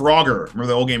Frogger. Remember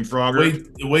the old game Frogger?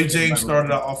 the way James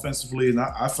started out offensively, and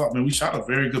I thought, man, we shot a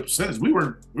very good percentage. We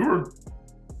were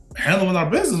handling our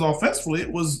business offensively.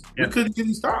 We couldn't get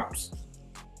any stops,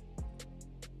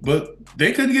 but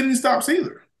they couldn't get any stops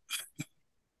either.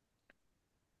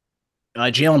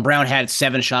 Jaylen Brown had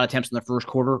 7 shot attempts in the first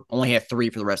quarter, only had 3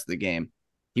 for the rest of the game.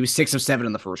 He was 6 of 7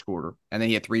 in the first quarter, and then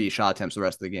he had 3 shot attempts the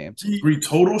rest of the game. 3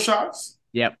 total shots?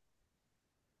 Yep.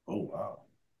 Oh, wow.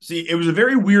 See, it was a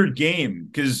very weird game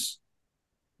because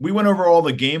we went over all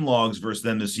the game logs versus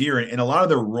them this year, and a lot of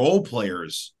their role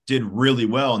players did really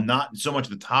well, not so much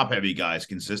the top-heavy guys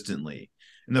consistently.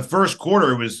 In the first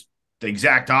quarter, it was the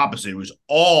exact opposite. It was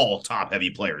all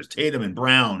top-heavy players. Tatum and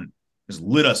Brown just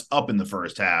lit us up in the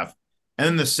first half. And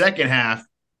then the second half,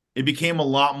 it became a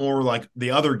lot more like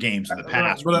the other games in the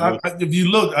past. But if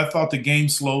you look, I thought the game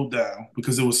slowed down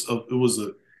because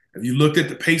if you looked at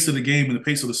the pace of the game and the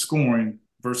pace of the scoring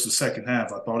versus the second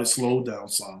half, I thought it slowed down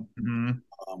some.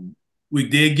 Mm-hmm. We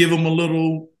did give them a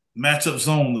little matchup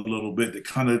zone a little bit that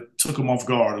kind of took them off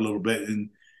guard a little bit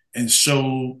and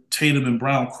showed Tatum and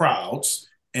Brown crowds,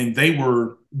 and they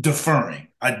were deferring.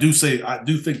 I do think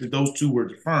that those two were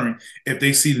deferring. If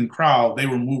they see the crowd, they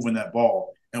were moving that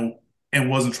ball and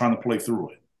wasn't trying to play through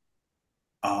it.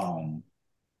 And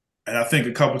I think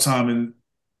a couple times,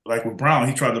 like with Brown,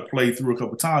 he tried to play through a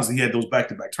couple times, and he had those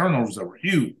back-to-back turnovers that were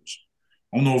huge.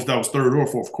 I don't know if that was third or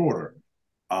fourth quarter,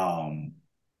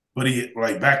 but he hit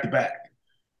like back-to-back.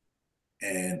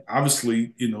 And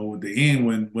obviously, at the end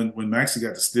when Maxey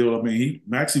got the steal, I mean,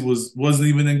 Maxey wasn't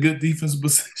even in good defensive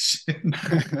position.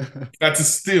 Got to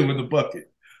steal in the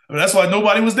bucket. I mean, that's why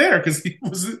nobody was there, because he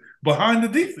was behind the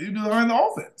defense, he was behind the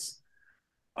offense.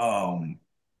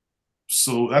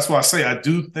 So that's why I say I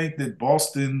do think that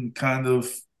Boston kind of,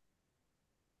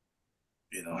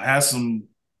 has some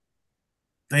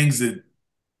things that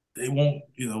they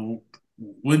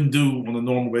wouldn't do on a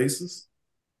normal basis.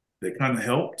 That kind of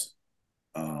helped.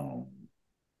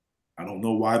 I don't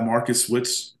know why Marcus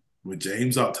switched with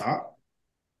James out top.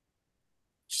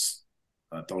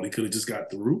 I thought he could have just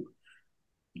got through.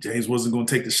 James wasn't going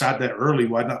to take the shot that early.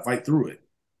 Why not fight through it?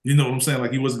 You know what I'm saying?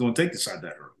 Like, he wasn't going to take the shot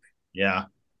that early. Yeah.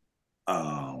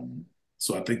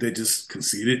 So I think they just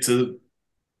conceded to,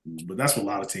 but that's what a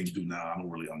lot of teams do now. I don't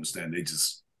really understand. They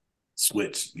just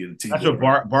switch, get a team. That's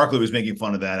what Barkley was making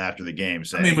fun of that after the game.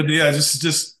 Saying, I mean, but yeah,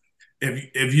 just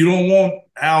if you don't want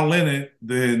Al in it,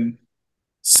 then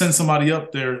send somebody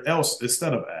up there else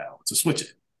instead of Al to switch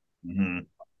it. Mm-hmm.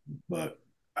 But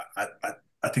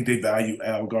I think they value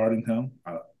Al guarding him.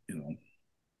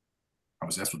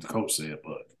 Obviously that's what the coach said,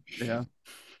 but yeah,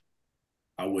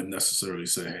 I wouldn't necessarily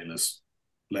say, hey, let's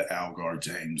let Al guard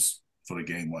James for the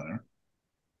game winner.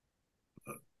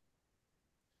 But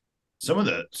some of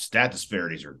the stat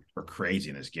disparities are crazy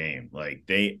in this game. Like,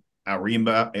 they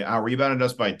out-rebounded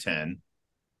us by 10.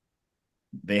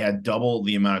 They had double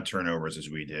the amount of turnovers as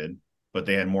we did, but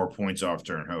they had more points off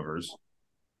turnovers.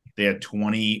 They had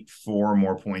 24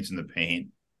 more points in the paint,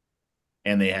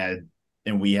 and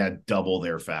we had double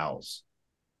their fouls.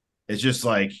 It's just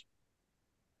like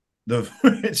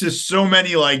it's just so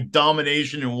many like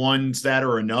domination in one stat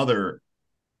or another.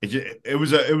 It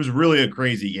was really a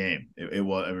crazy game. It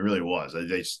really was.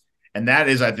 And that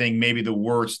is, I think, maybe the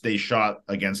worst they shot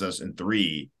against us in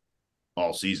 3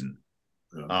 all season.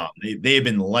 Yeah. They have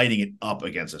been lighting it up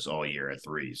against us all year at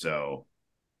 3. So,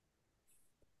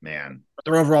 man, but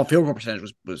their overall field goal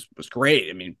percentage was great.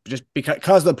 I mean, just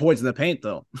because of the points in the paint,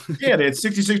 though. Yeah, they had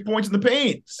 66 points in the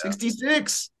paint.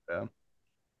 66. Yeah,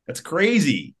 that's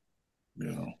crazy.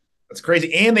 Yeah, that's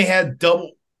crazy. And they had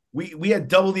double. We had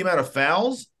double the amount of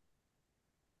fouls,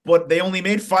 but they only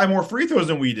made 5 more free throws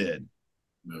than we did.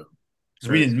 Yeah.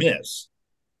 Because we didn't miss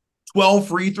 12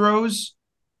 free throws.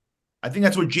 I think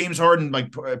that's what James Harden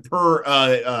per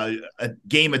a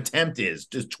game attempt is,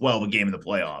 just 12 a game in the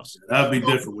playoffs. That would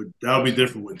be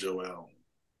different with Joel.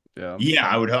 Yeah,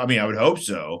 I would hope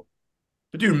so.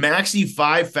 But dude, Maxey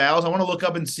 5 fouls. I want to look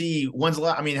up and see when's the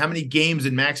last. I mean, how many games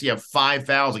did Maxey have 5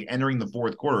 fouls like entering the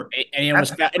fourth quarter? And he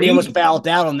almost fouled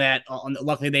out on that.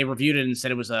 Luckily, they reviewed it and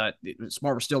said it was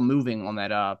Smart was still moving on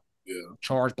that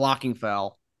charge blocking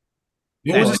foul.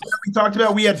 What was this we talked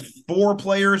about? We had 4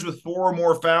 players with 4 or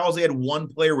more fouls. They had 1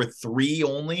 player with 3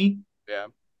 only. Yeah,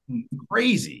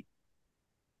 crazy.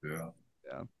 Yeah.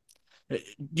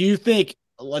 Do you think?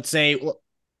 Let's say,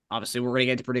 obviously, we're going to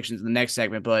get into predictions in the next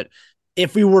segment, but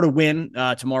if we were to win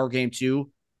tomorrow, game 2,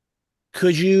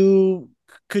 could you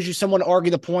someone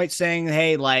argue the point saying,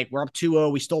 hey, like we're up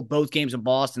 2-0, we stole both games in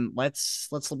Boston. Let's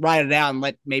ride it out and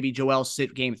let maybe Joel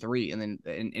sit game 3. And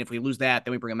if we lose that,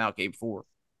 then we bring him out game 4.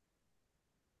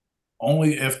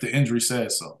 Only if the injury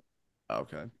says so.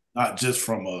 Okay. Not just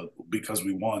from because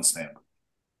we won standpoint.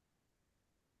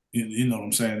 You know what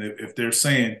I'm saying? If they're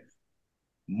saying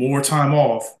more time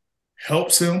off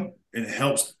helps him and it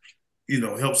helps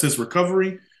his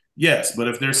recovery, yes. But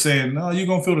if they're saying, no, you're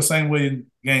going to feel the same way in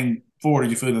game 4 that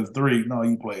you feel in 3, no,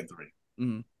 you play in 3.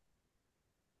 Mm-hmm.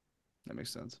 That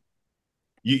makes sense.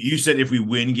 You said if we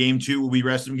win game 2, will we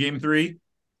rest him game 3?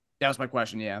 That was my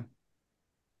question, yeah.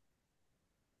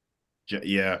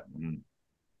 Yeah.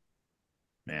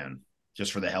 Man,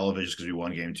 just for the hell of it, just because we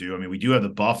won game 2. I mean, we do have the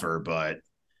buffer, but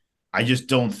I just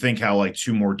don't think how like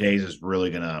 2 more days is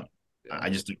really going to – I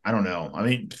don't know. I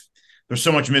mean, there's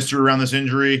so much mystery around this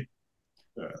injury.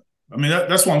 Yeah. I mean,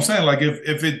 that's what I'm saying. Like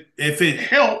if it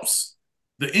helps,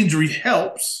 the injury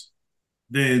helps,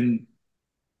 then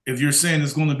if you're saying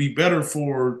it's going to be better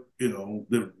for,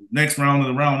 the next round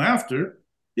and the round after,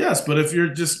 yes. But if you're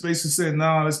just basically saying,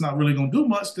 no, it's not really going to do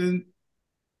much, then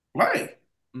play.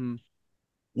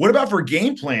 What about for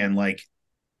game plan, like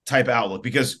type outlook?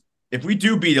 Because if we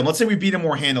do beat him, let's say we beat him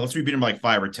more handle, let's say we beat him like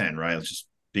 5 or 10, right? Let's just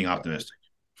being optimistic.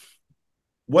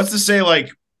 What's to say,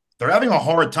 like, they're having a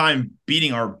hard time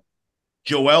beating our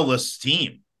Joel-less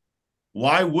team.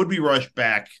 Why would we rush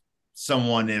back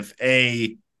someone if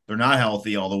A, they're not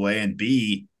healthy all the way, and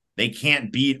B, they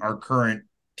can't beat our current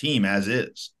team as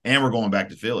is, and we're going back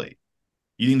to Philly?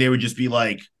 You think they would just be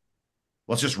like,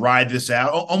 let's just ride this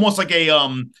out? Almost like a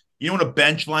when a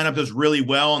bench lineup does really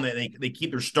well and they keep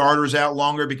their starters out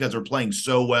longer because they're playing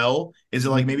so well? Is it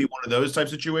like maybe one of those type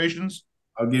situations?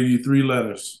 I'll give you 3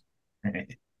 letters.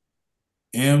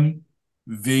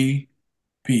 MVP.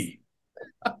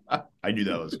 I knew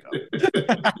that was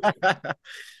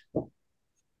coming.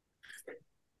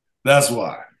 That's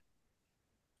why.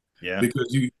 Yeah.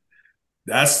 Because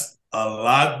that's a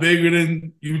lot bigger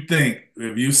than you think.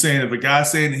 If a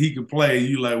guy's saying that he can play,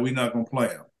 you like, we're not gonna play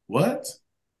him. What?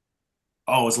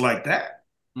 Oh, it's like that?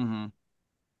 Mm-hmm.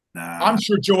 Nah. I'm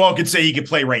sure Joel could say he could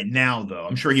play right now, though.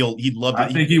 I'm sure he'd love to.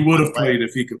 I think he would have played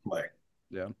if he could play.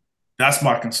 Yeah. That's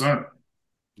my concern.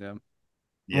 Yeah.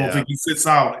 I don't think he sits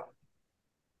out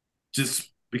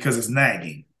just because it's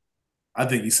nagging. I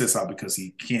think he sits out because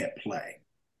he can't play.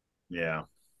 Yeah.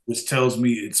 Which tells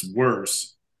me it's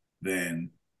worse than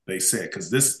they said.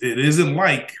 Because it isn't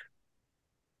like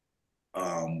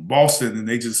Boston and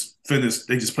they just played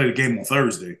a game on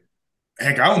Thursday.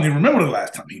 Heck, I don't even remember the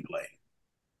last time he played.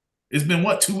 It's been,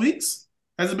 2 weeks?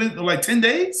 Has it been like 10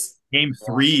 days? Game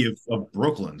 3 of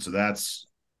Brooklyn. So I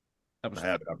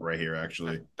have it up right here,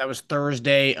 actually. That was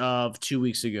Thursday of 2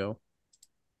 weeks ago.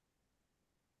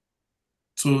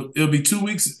 So it'll be 2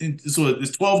 weeks. So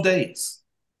it's 12 days.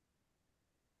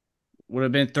 Would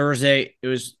have been Thursday. It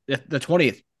was the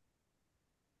 20th.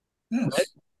 Yes. Right?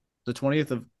 The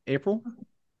 20th of April?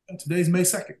 And today's May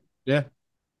 2nd. Yeah.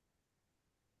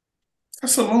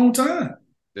 That's a long time.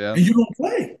 Yeah. And you don't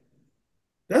play.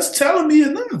 That's telling me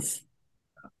enough.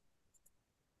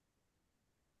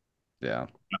 Yeah.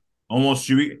 Almost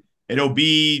 2 weeks. It'll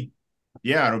be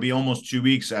almost 2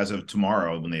 weeks as of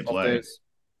tomorrow when they play.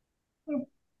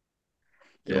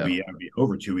 It'll be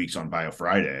over 2 weeks by a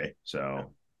Friday.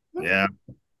 So, yeah.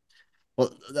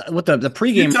 Well, with the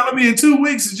pregame, you're telling me in 2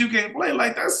 weeks that you can't play,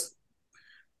 like that's.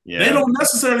 Yeah. They don't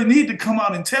necessarily need to come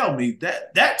out and tell me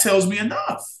that. That tells me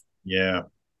enough. Yeah.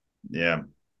 Yeah.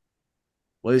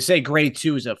 Well, they say grade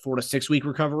 2 is a 4 to 6 week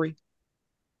recovery.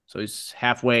 So he's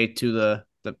halfway to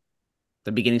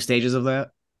the beginning stages of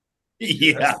that.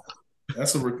 Yeah.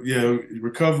 That's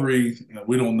recovery.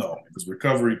 We don't know, because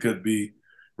recovery could be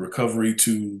recovery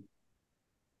to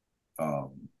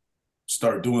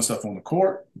start doing stuff on the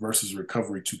court versus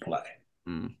recovery to play.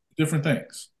 Different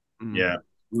things. Yeah.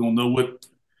 We don't know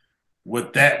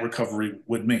what that recovery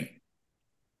would mean.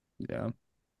 Yeah.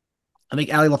 I think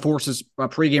Allie LaForce's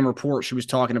pregame report, she was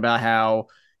talking about how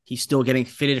he's still getting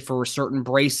fitted for certain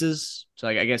braces. So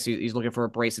I guess he's looking for a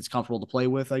brace that's comfortable to play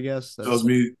with, I guess. Tells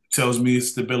me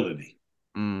stability.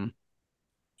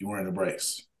 You're wearing a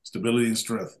brace. Stability and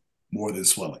strength more than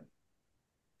swelling.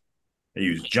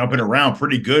 He was jumping around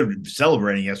pretty good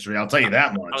celebrating yesterday. I'll tell you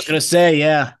that much. I was going to say,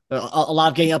 yeah, a lot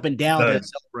of getting up and down to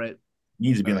celebrate.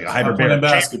 Needs to be like a hyperbaric playing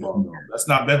basketball. No. That's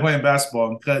not been playing basketball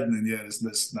and cutting, and yeah,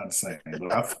 it's not the same. But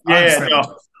no.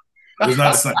 It's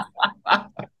not the same.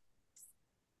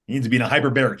 He needs to be in a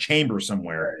hyperbaric chamber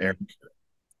somewhere. Eric.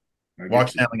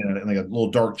 Watch that like a little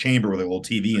dark chamber with a little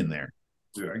TV in there.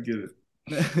 Yeah, I get it.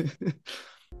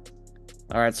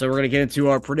 All right, so we're going to get into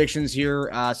our predictions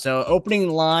here. So opening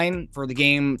line for the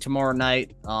game tomorrow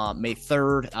night, May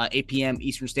 3rd, 8 p.m.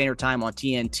 Eastern Standard Time on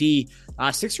TNT.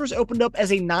 Sixers opened up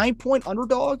as a 9-point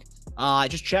underdog. I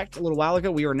just checked a little while ago.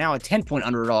 We are now a 10-point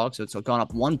underdog, so it's gone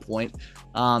up 1 point.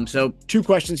 So 2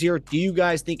 questions here. Do you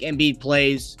guys think Embiid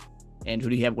plays, and who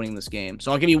do you have winning this game?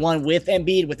 So I'll give you one with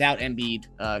Embiid, without Embiid.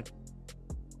 I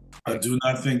do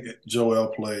not think Joel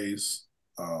plays.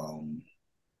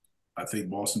 I think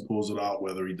Boston pulls it out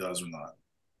whether he does or not.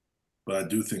 But I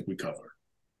do think we cover.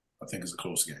 I think it's a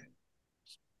close game.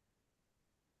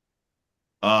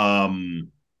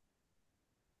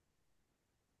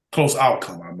 Close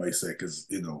outcome, I might say, because,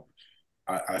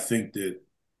 I think that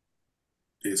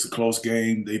it's a close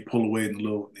game. They pull away in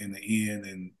the end,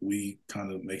 and we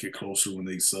kind of make it closer when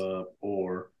they sub,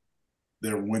 or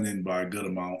they're winning by a good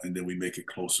amount, and then we make it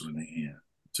closer in the end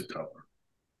to cover.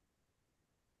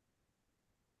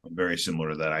 Very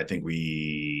similar to that. I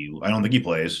don't think he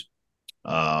plays.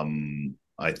 I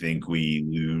think we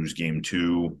lose game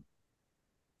 2.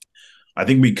 I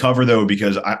think we cover, though,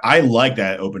 because I like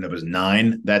that opened up as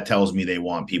 9. That tells me they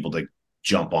want people to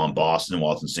jump on Boston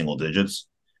while it's in single digits.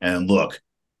 And look,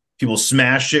 people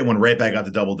smashed it, went right back out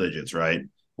to double digits, right?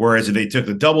 Whereas if they took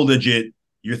the double digit,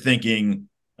 you're thinking,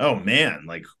 oh, man,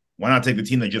 like, why not take the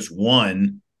team that just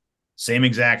won? Same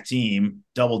exact team,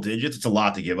 double digits. It's a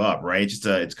lot to give up, right? It's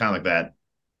kind of like that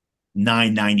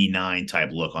 $9.99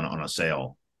 type look on a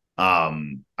sale.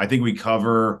 I think we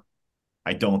cover.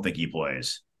 I don't think he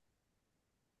plays.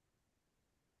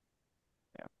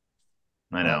 Yeah,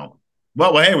 I know.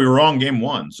 Well, hey, we were wrong game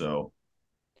 1, so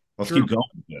let's keep going.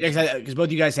 Yeah, because both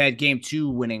of you guys had game 2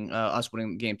 winning, us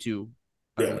winning game 2.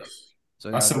 Yes.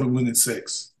 So I said we win in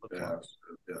 6. Yeah.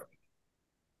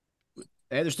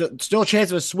 And there's still a chance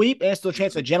of a sweep, and still a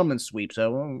chance of a gentleman's sweep.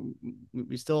 So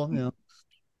we still,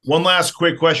 One last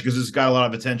quick question, because this got a lot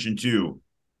of attention too.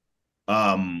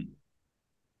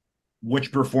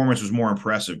 Which performance was more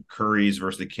impressive, Curry's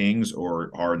versus the Kings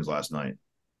or Harden's last night?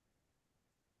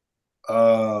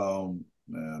 You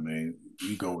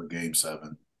go with Game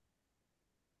 7.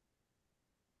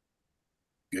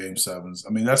 Game 7s.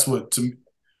 That's what to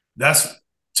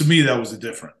me that was the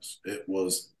difference. It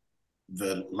was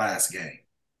the last game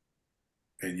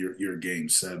and your Game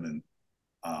 7.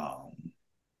 And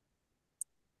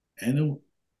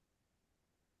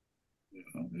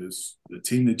it's the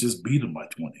team that just beat them by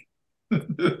 20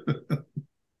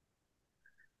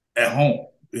 at home.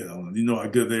 How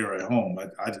good they are at home.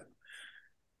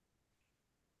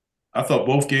 I thought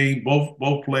both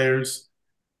players.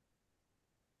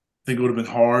 I think it would have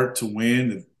been hard to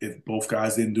win if both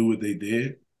guys didn't do what they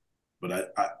did.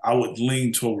 But I would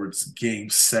lean towards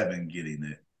Game 7 getting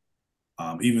it,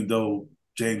 even though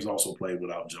James also played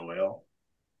without Joel.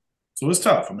 So it's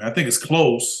tough. I think it's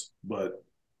close, but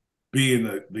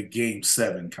being the Game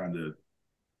 7 kind of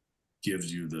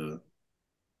gives you the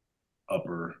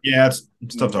upper. Yeah, it's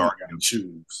tough to argue.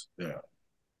 Choose. Yeah,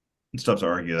 it's tough to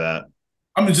argue that.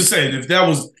 Just saying,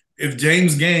 if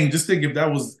James' game, just think if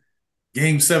that was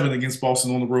Game 7 against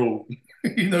Boston on the road.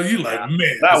 Man,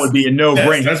 that would be a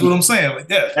no-brainer. That's what I'm saying.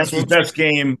 That's the best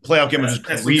playoff game of his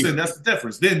career. That's the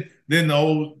difference. Then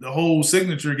the whole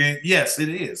signature game. Yes, it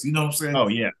is. You know what I'm saying? Oh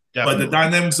yeah, definitely. But the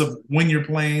dynamics of when you're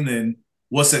playing and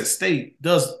what's at stake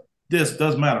does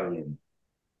matter a little.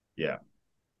 Yeah,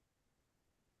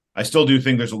 I still do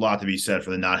think there's a lot to be said for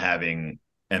the not having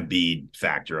Embiid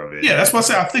factor of it. Yeah, that's why I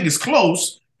say I think it's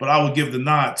close, but I would give the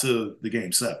nod to the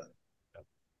Game 7.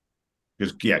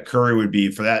 Because Curry would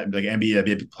be for that, like Embiid would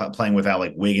be playing without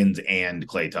like Wiggins and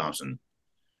Klay Thompson.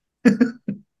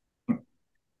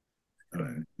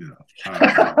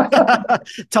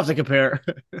 Tough to compare.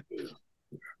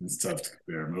 It's tough to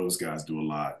compare. Those guys do a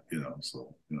lot,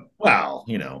 So Well,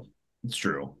 it's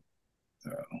true.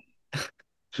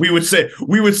 We would say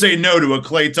no to a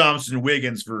Klay Thompson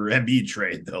Wiggins for Embiid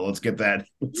trade, though. Let's get that.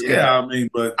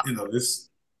 But this.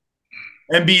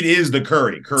 Embiid is the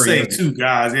Curry. Say 2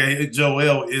 guys. Yeah,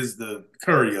 Joel is the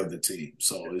Curry of the team.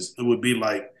 So it would be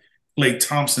like Klay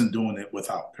Thompson doing it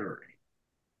without Curry.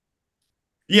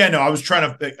 Yeah, no, I was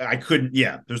trying to. I couldn't.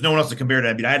 Yeah, there's no one else to compare to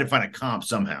Embiid. I had to find a comp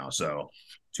somehow. So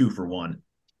 2 for 1.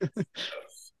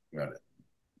 Got it.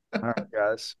 All right,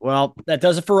 guys. Well, that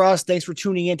does it for us. Thanks for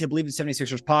tuning in to Bleav In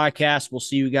 76ers podcast. We'll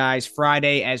see you guys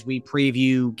Friday as we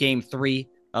preview game 3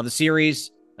 of the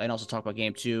series and also talk about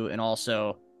game 2 and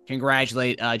also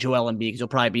congratulate Joel Embiid because he'll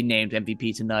probably be named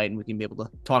MVP tonight and we can be able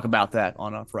to talk about that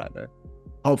on Friday.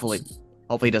 Hopefully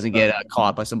he doesn't get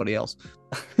caught by somebody else.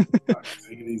 Take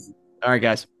it easy. All right,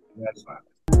 guys. That's fine.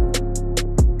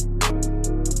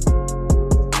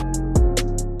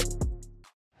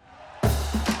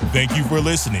 Thank you for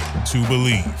listening to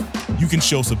Bleav. You can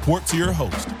show support to your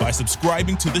host by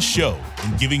subscribing to the show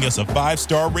and giving us a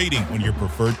 5-star rating on your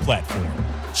preferred platform.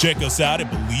 Check us out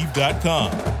at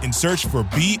Bleav.com and search for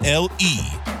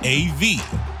BLEAV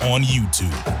on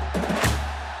YouTube.